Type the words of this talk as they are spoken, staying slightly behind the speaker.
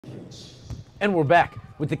And we're back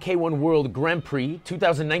with the K-1 World Grand Prix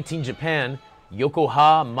 2019 Japan,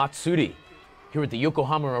 YOKOHAMATSURI. Here at the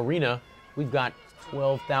Yokohama Arena, we've got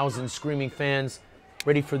 12,000 screaming fans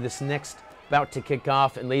ready for this next bout to kick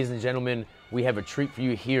off. And ladies and gentlemen, we have a treat for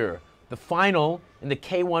you here. The final in the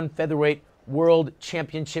K-1 Featherweight World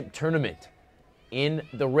Championship Tournament. In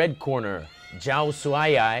the red corner,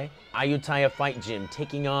 Jawsuayai Ayothaya Fight Gym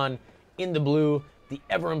taking on, in the blue, the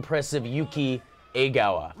ever-impressive Yuki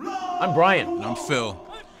Egawa. I'm Brian. And I'm Phil.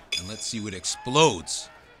 And let's see what explodes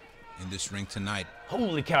in this ring tonight.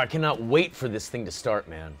 Holy cow, I cannot wait for this thing to start,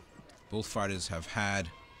 man. Both fighters have had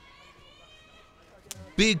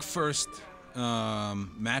big first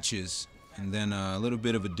matches, and then a little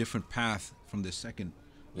bit of a different path from the second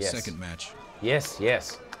match. Yes,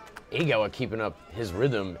 yes. Egawa keeping up his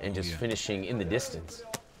rhythm and just finishing in the distance.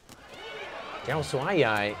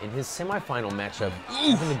 Jawsuayai in his semifinal matchup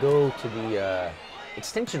having to go to the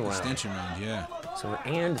extension round. Extension round, yeah. So,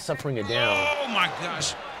 and suffering a down. Oh my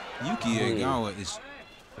gosh. Yuki Egawa is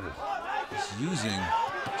using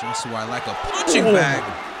Jawsuayai like a punching bag. Oh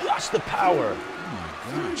my gosh, the power.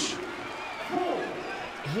 Oh my gosh.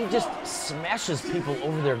 He just smashes people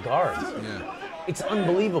over their guards. Yeah. It's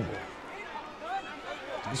unbelievable.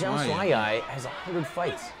 Jawsuayai has 100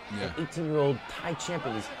 fights. Yeah. An 18-year-old Thai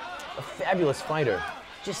champion. He's a fabulous fighter.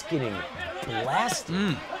 Just getting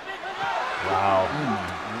blasted. Wow. Oh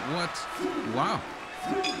my, what? Wow.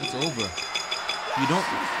 It's over. You don't,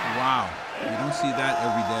 wow. You don't see that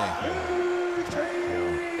every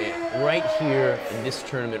day. And right here in this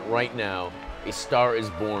tournament right now, a star is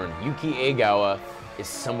born. Yuki Egawa is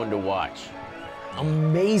someone to watch.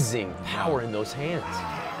 Amazing power in those hands.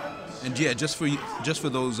 And yeah, just for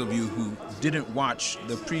those of you who didn't watch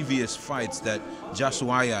the previous fights that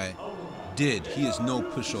Jawsuayai did, he is no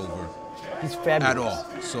pushover. He's fabulous. At all.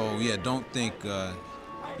 So yeah, don't think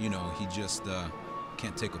you know, he just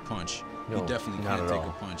can't take a punch. No, he definitely can't take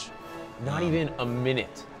a punch. Not even a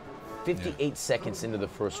minute. 58 seconds into the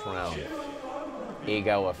first round.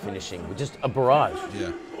 Egawa finishing with just a barrage.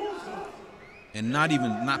 Yeah. And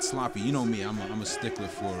not sloppy. You know me, I'm a stickler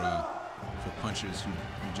for punchers who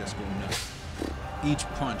just go nuts. Each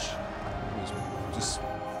punch was just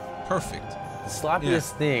perfect. The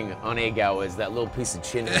sloppiest thing on Egawa is that little piece of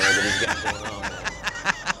chin hair that he's got going on.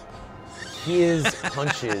 His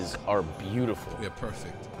punches are beautiful. Yeah,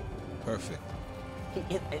 perfect. Perfect.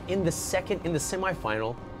 In the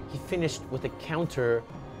semifinal, he finished with a counter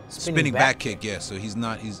spinning back kick. Yeah, so he's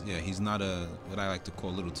not a what I like to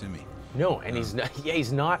call little Timmy. No, and he's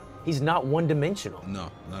not one-dimensional.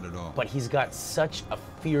 No, not at all. But he's got such a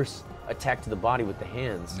fierce attack to the body with the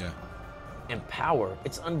hands. Yeah. And power.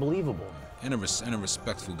 It's unbelievable. And a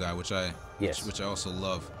respectful guy, which I also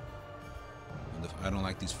love. I don't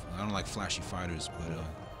like flashy fighters, but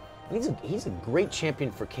he's a great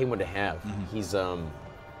champion for K-1 to have. He's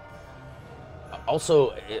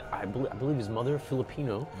also I believe his mother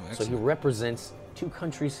Filipino, so he represents two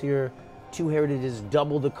countries here. 2 heritages,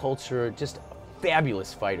 double the culture, just a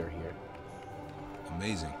fabulous fighter here.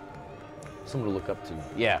 Amazing. Someone to look up to.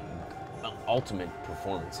 Yeah, ultimate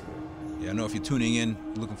performance here. Yeah, I know if you're tuning in,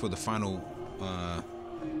 looking for the final,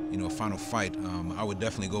 final fight, I would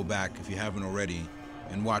definitely go back, if you haven't already,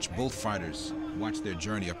 and watch both fighters, watch their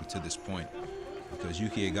journey up until this point. Because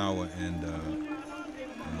Yuki Egawa and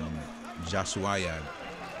Jawsuayai,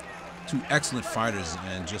 2 excellent fighters,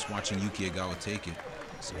 and just watching Yuki Egawa take it.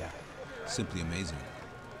 So, simply amazing.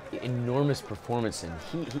 Enormous performance, and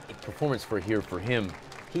performance for him.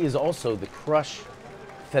 He is also the Crush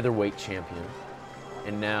featherweight champion,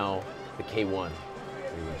 and now the K1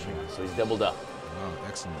 featherweight champion. So he's doubled up. Wow,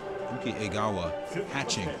 excellent. Yuki Egawa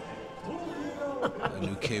hatching a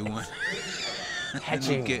new K1.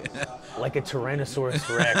 Hatching like a Tyrannosaurus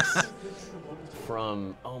Rex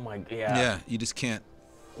from, oh my, Yeah, you just can't.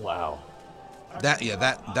 Wow. That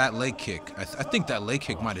leg kick. I think that leg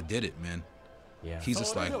kick might have did it, man. Yeah. He's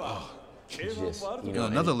just like, oh. Just,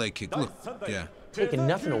 another leg kick. Look, yeah. Taking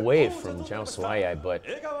nothing away from Jawsuayai, but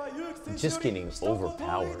just getting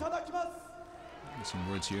overpowered. Some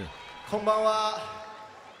words here. こんばんは。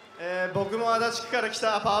僕も足立区から来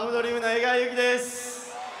たパワームドリームの江川由紀で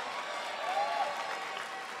す。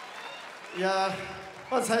いや、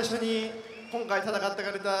まず最初に今回戦って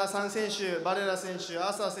くれた3選手、バレラ選手、ア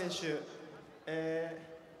ーサー選手、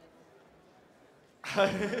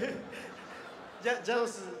ジャオ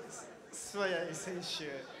スワヤイ選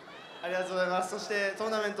手、ありがとうございます。そしてトー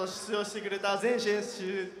ナメント出場してくれた全選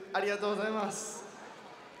手、ありがとうございます。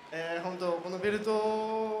本当このベルト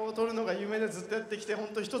を取るのが夢でずっとやってきて、本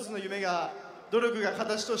当一つの夢が努力が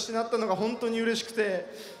形としてなったのが本当に嬉しくて、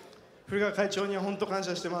古川会長には本当感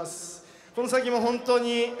謝してます。この先も本当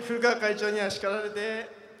に古川会長には叱られて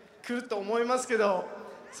くると思いますけど、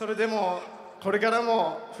それでもこれから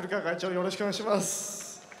も古川会長よろしくお願いしま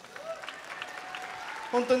す。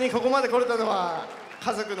本当にここまで来れたのは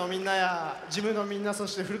家族のみんなやジムのみんな、そ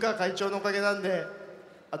して古川会長のおかげなんで、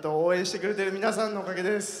あと応援してくれてる皆さんのおかげ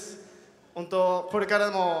です。本当これから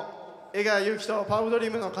も江川祐希とパウドリ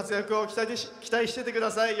ームの活躍を期待しててくだ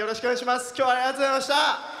さい。よろしくお願いします。今日はありがとうございました。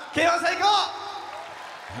 K1 最高。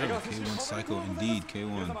K1 psycho indeed.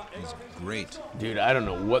 K1 is great. Dude, I don't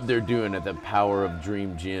know what they're doing at the Power of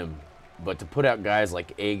Dream Gym, but to put out guys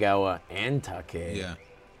like Egawa and Take, Yeah.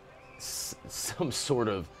 Some sort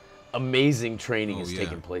of amazing training is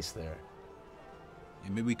taking place there.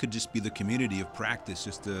 And maybe we could just be the community of practice,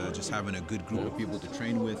 just having a good group of people to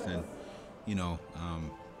train with, and you know,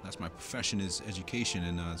 that's my profession is education,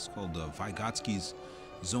 and it's called Vygotsky's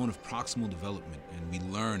Zone of Proximal Development, and we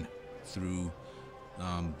learn through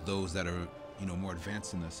those that are, you know, more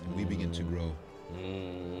advanced than us, and we begin to grow.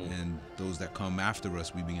 And those that come after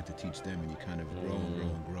us, we begin to teach them, and you kind of grow and grow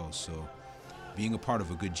and grow. So being a part of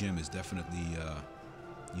a good gym is definitely,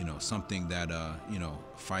 you know, something that, you know,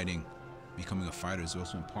 becoming a fighter is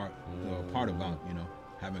also a part about, you know,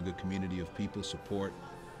 having a good community of people, support,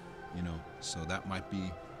 you know. So that might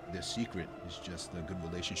be their secret, is just good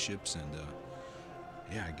relationships, and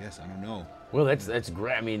yeah, I guess, I don't know. Well, that's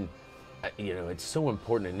great. I mean, you know, it's so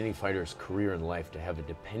important in any fighter's career and life to have a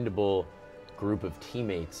dependable group of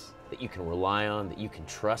teammates that you can rely on, that you can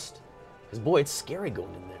trust. Because boy, it's scary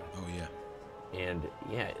going in there. Oh yeah. And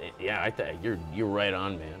yeah, I thought you're right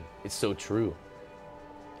on, man. It's so true.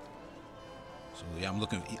 So yeah, I'm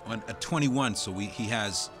looking at 21. So he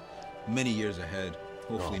has many years ahead.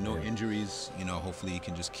 Hopefully, no injuries. You know, hopefully he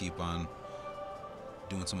can just keep on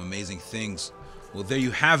doing some amazing things. Well, there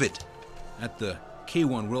you have it at the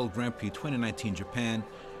K-1 World Grand Prix 2019 Japan,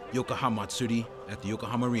 YOKOHAMATSURI at the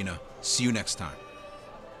Yokohama Arena. See you next time.